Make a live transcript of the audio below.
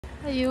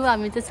यो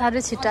हामी त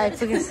साह्रै छिटो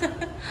आइपुगेछ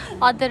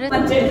अधेरै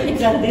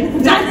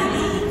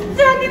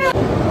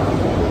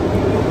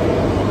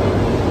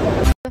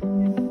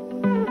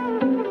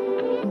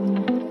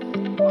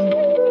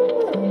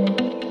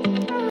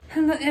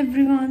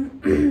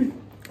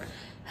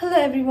Hello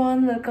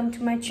everyone, welcome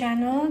to my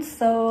channel.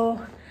 So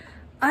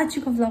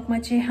आजको vlogमा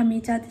चाहिँ हामी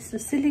जाँदैछौँ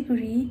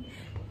सिलिगुडी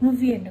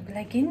मुभी हेर्नको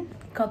लागि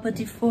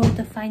kabaddi 4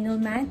 the final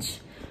match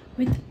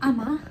with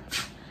आमा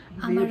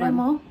र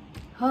म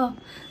हो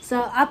सो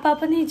आप्पा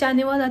पनि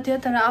जानेवाला थियो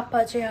तर आप्पा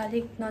चाहिँ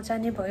अलिक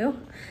नजाने भयो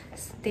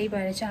त्यही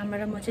भएर चाहिँ आमा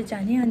र म चाहिँ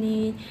जाने अनि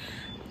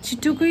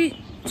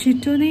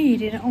छिटो नै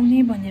हेरेर आउने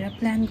भनेर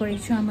प्लान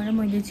गरेको छु आमा र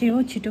मैले चाहिँ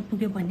हो छिटो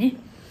पुग्यो भने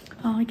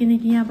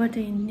किनकि यहाँबाट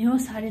हिँड्ने हो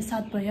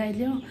 7:30 भयो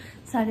अहिले हो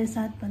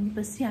 7:30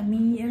 भनेपछि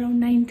हामी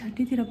अराउन्ड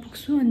 9:30 तिर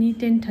पुग्छौँ अनि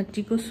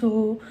 10:30 को सो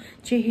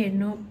चाहिँ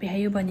हेर्नु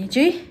भ्यायो भने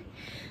चाहिँ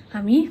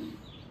हामी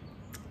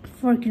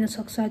फर्किन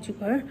सक्छ आज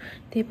घर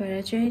त्यही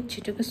भएर चाहिँ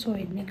छिटोको सो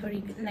हेर्ने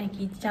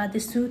लागि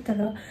जाँदैछु तर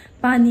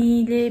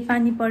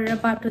पानी परेर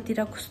बाटोतिर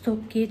कस्तो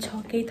के छ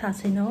केही थाहा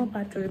छैन हो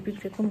बाटोहरू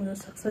बिग्रेको पनि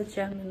हुनसक्छ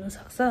जाम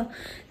हुनसक्छ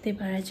त्यही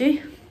भएर चाहिँ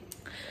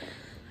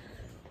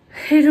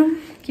हेरौँ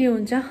के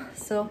हुन्छ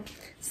so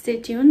stay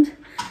tuned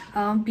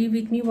be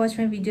with me watch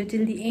my video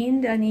till the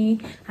end अनि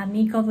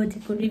हामी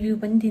कबड्डीको रिभ्यू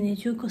पनि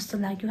दिनेछु कस्तो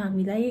लाग्यो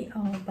हामीलाई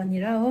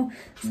भनेर हो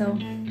सो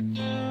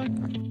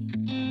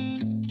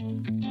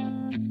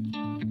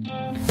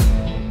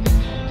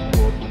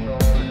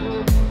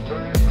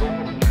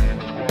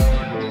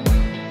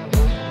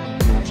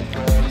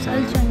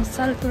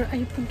सालपुर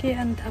आइपुगे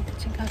अन्त अब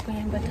चाहिँ गएको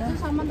यहाँबाट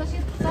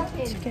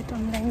टिकट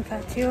अनलाइन भएको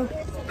थियो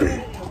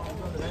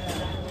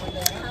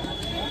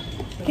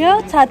के हो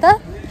छाता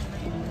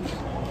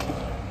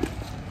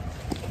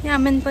यहाँ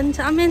आमेन पनि छ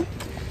आमेन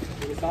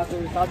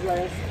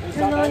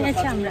हेलो यहाँ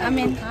चाहिँ हाम्रो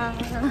आमेन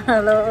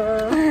हेलो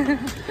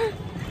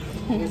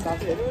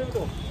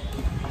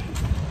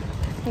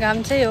घाम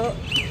चाहिँ हो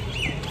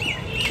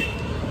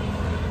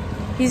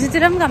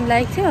हिजोतिर पनि घाम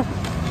लागेको थियो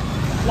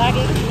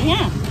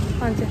यहाँ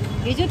हजुर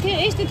हिजो थियो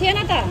यस्तो थिएन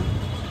त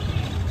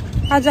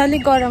आज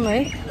अलिक गरम है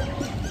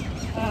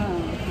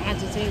आज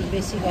चाहिँ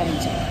बेसी गरम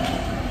छ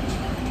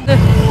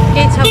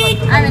केही छ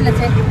आमेनलाई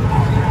चाहिँ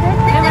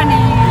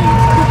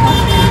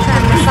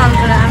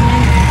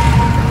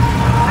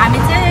हामी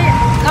चाहिँ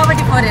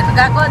कबड्डी 4 हेर्नु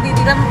गएको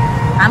दिदी र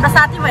हाम्रो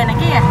साथी भएन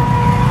कि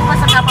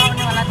उपसका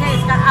पाउनेवाला थियो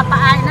यसका आप्पा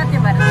आएन त्यो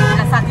भएर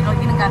दिदीलाई साथी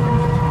लगिदिनु गएको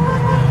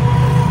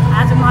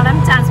आज मलाई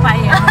पनि चान्स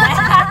पाएँ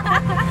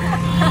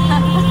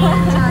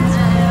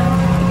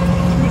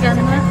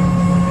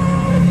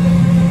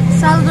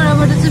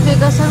सालगढाबाट चाहिँ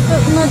भेगासरको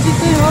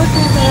नजिकै हो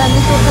त्यही भएर हामी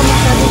टोटोमा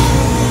चढेको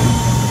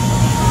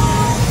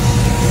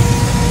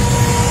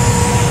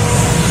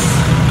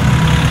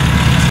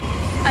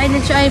अहिले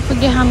चाहिँ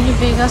आइपुगे हामीले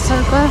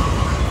भेगासरको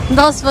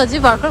 10 बजी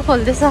भर्खर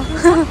खोल्दैछ अहिले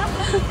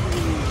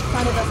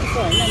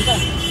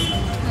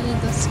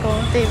 10 को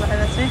त्यही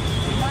भएर चाहिँ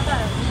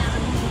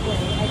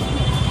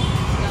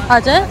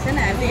हजुर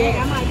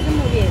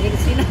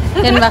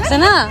हेर्नु भएको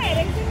छैन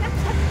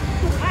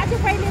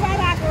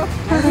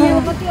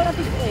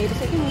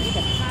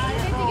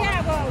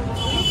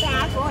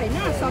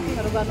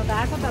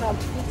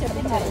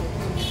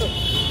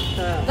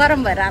गरम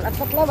भएर हाल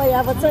पत्ला भयो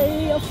अब चाहिँ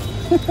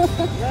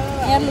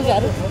यहाँ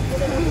लुगाहरू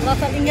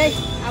नचलिँगै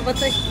अब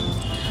चाहिँ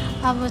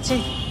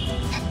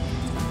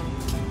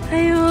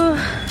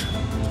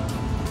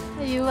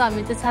यो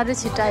हामी त साह्रै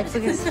छिटो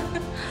आइपुगेछ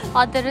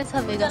अधेरै छ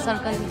भेगा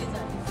सरकार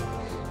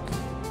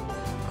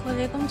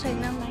खोलेको पनि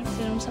छैन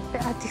माइक्सहरू पनि सबै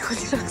आधी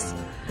खोलिरहेको छ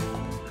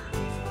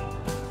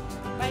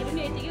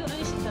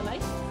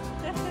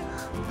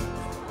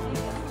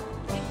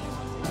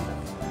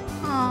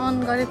अन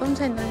गरेको पनि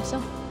छैन रहेछ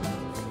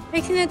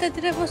एकछिन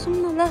यतातिर बसौँ न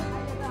ल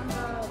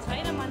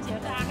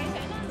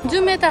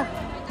जाउँ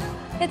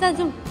यता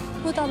जाउँ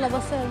उतालाई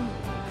बस्छ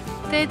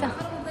त्यही त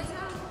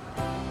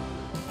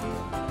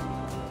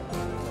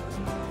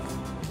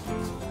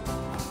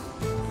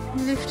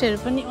लिफ्टहरू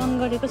पनि अन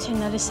गरेको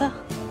छैन रहेछ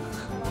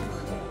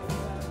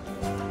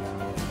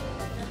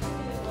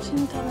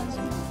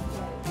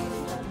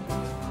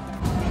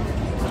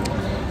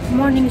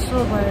मर्निङ सो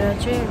भएर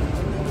चाहिँ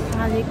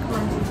अलिक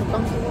मान्छेहरू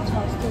कम्ती छ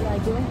जस्तो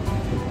लाग्यो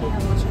केही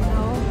अब छैन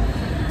हो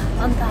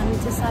अन्त हामी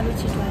चाहिँ साह्रै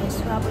छिटो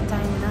आएछौँ अब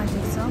टाइम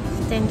लाग्दैछ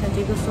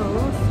 10:30 को सो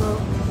हो सो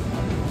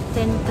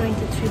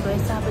 10:23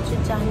 भएछ अब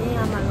चाहिँ जाने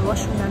आमाहरू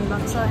वासरुम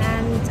जानुभएको छ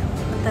and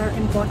the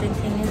important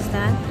thing is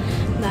that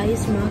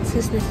guys marks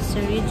is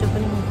necessary जो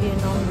पनि मुभी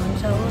हेर्न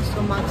आउनुहुन्छ हो सो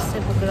मार्क्स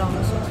चाहिँ बोकेर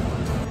आउनुहोस्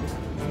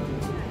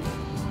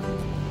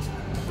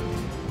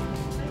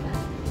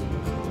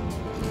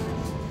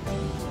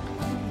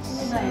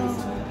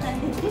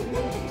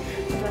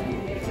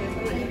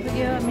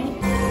आइपुग्यो हामी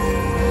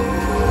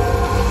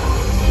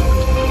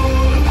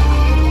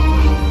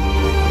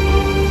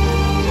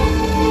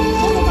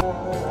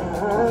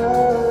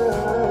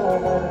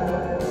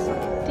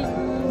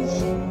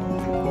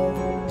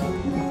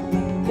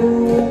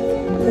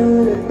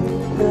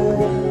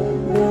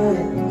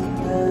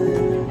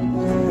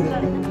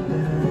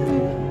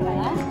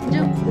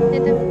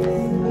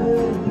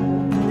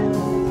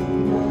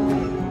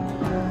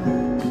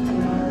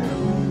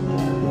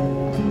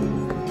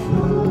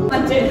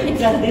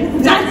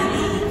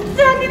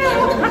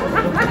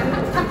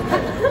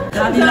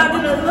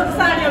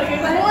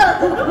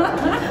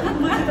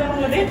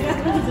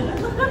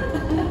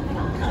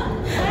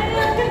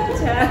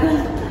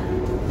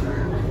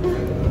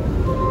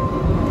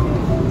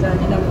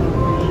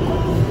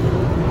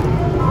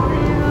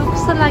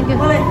कस्तो लाग्यो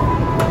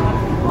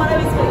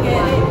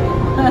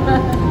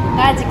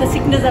काजीको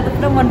सिक्नु जाँदा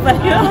पुरा मन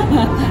पर्यो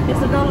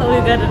यसो डल्लो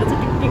उयो गरेर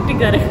चाहिँ टिक टिक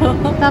गरेको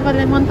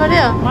तपाईँलाई मन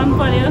पर्यो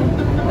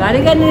घरि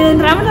गर्ने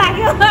राम्रो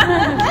लाग्यो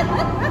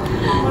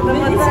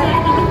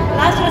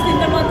लास्टमा दिन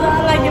त मजा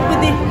लाग्यो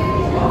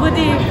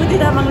बुद्धि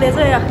तामाङले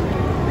चाहिँ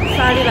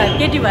साडी भएर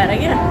केटी भएर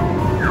क्या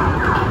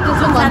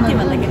साथी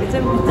भन्दाखेरि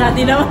चाहिँ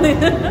जाँदिनँ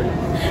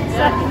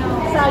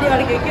साडी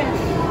अड्क्यो क्या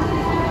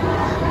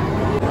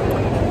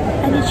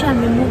अनि चाहिँ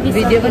हामी मुभी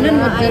भिडियो बनाउनु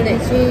मजाले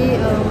चाहिँ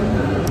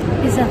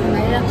पिज्जा खान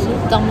आइरहेको छु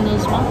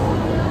डोमिनोजमा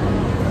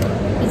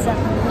पिज्जा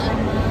खानु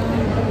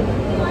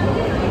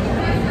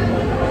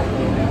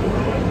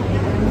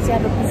चाहिँ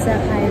अब पिज्जा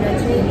खाएर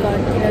चाहिँ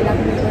घरतिर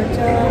लाग्नुपर्छ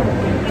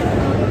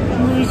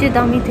मुभी चाहिँ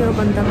दामी थियो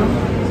बन्दमा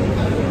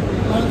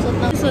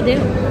सोध्यो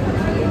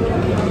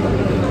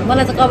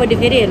मलाई चाहिँ कबड्डी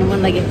फेरि हेर्नु मन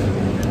लाग्यो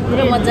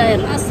पुरा मजा आयो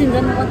लास्ट सिन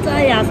झन् मजा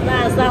आयो हाँस्दा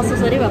हाँस्दा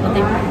आँसुसरी भएको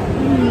थियो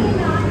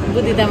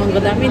बुद्धि तामाङको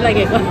दामी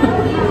लागेको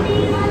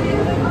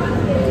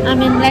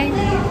आमेनलाई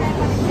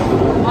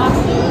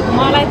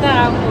मलाई त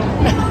अब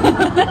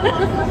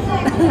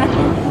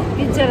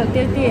पिक्चर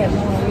त्यति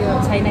हेर्नु यो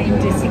छैन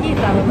इन्ट्रेस्ट कि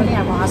तर पनि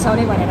अब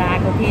हँसाउने भनेर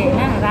आएको थिएँ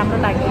होइन राम्रो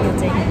लाग्यो यो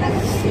चाहिँ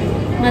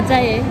मजा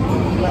आयो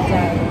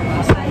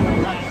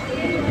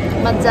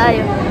मजा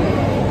आयो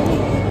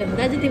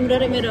दाजु तिम्रो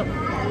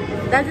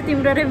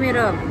र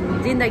मेरो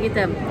जिन्दगी त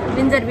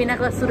पिन्जर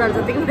बिनाको सुरुवाल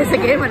जतिको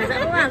भइसक्यो भनेर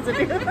अब हाँस्छु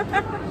त्यो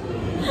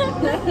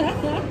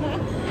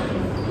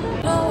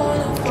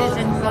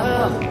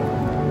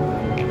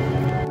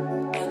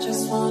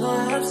wanna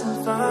have some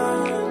fun.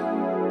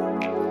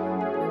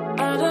 I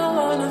don't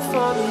wanna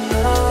fall in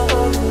love,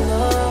 fall in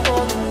love,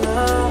 fall in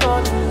love,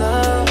 fall in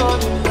love,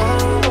 fall in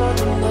love, fall in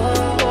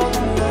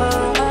love,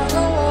 fall in love. I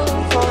don't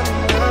wanna fall in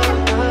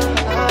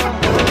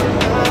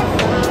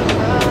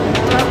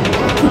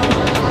love.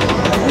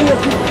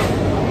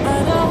 I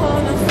don't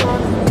wanna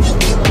fall in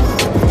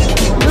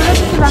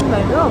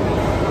love.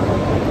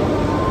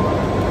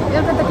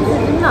 एउटा त pizza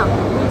दिउँ न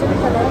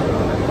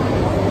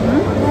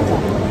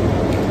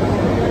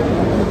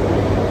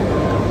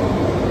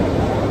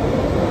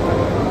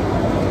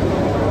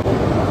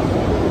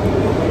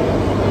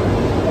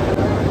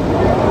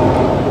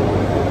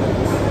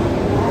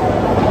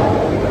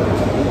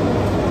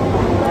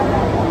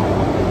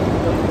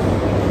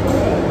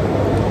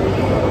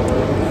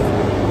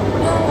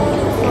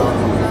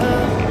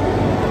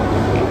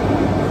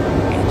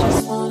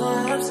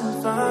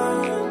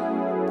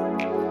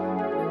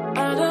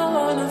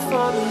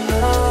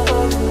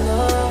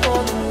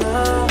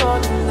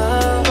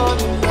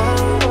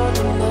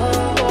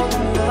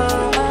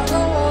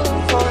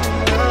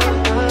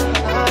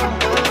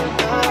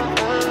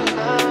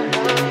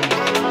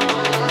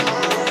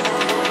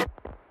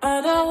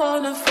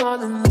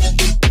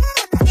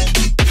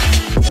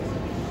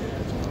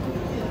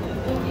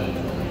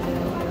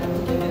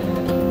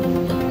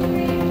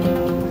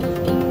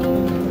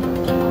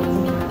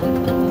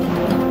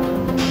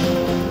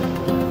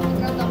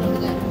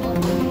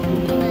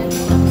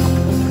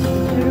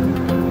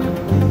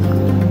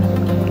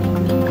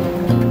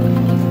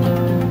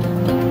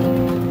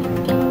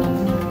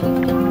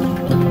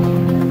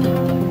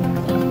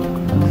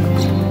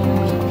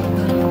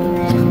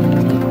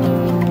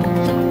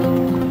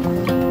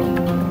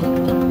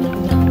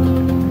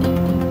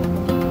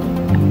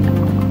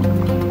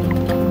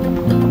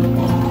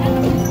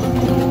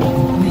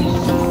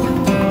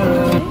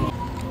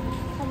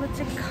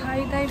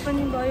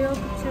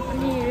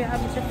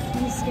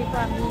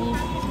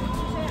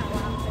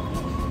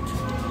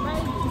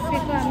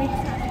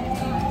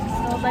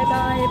Bye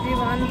bye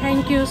everyone.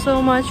 Thank you so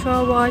much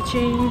for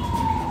watching.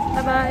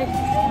 Bye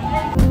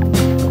bye.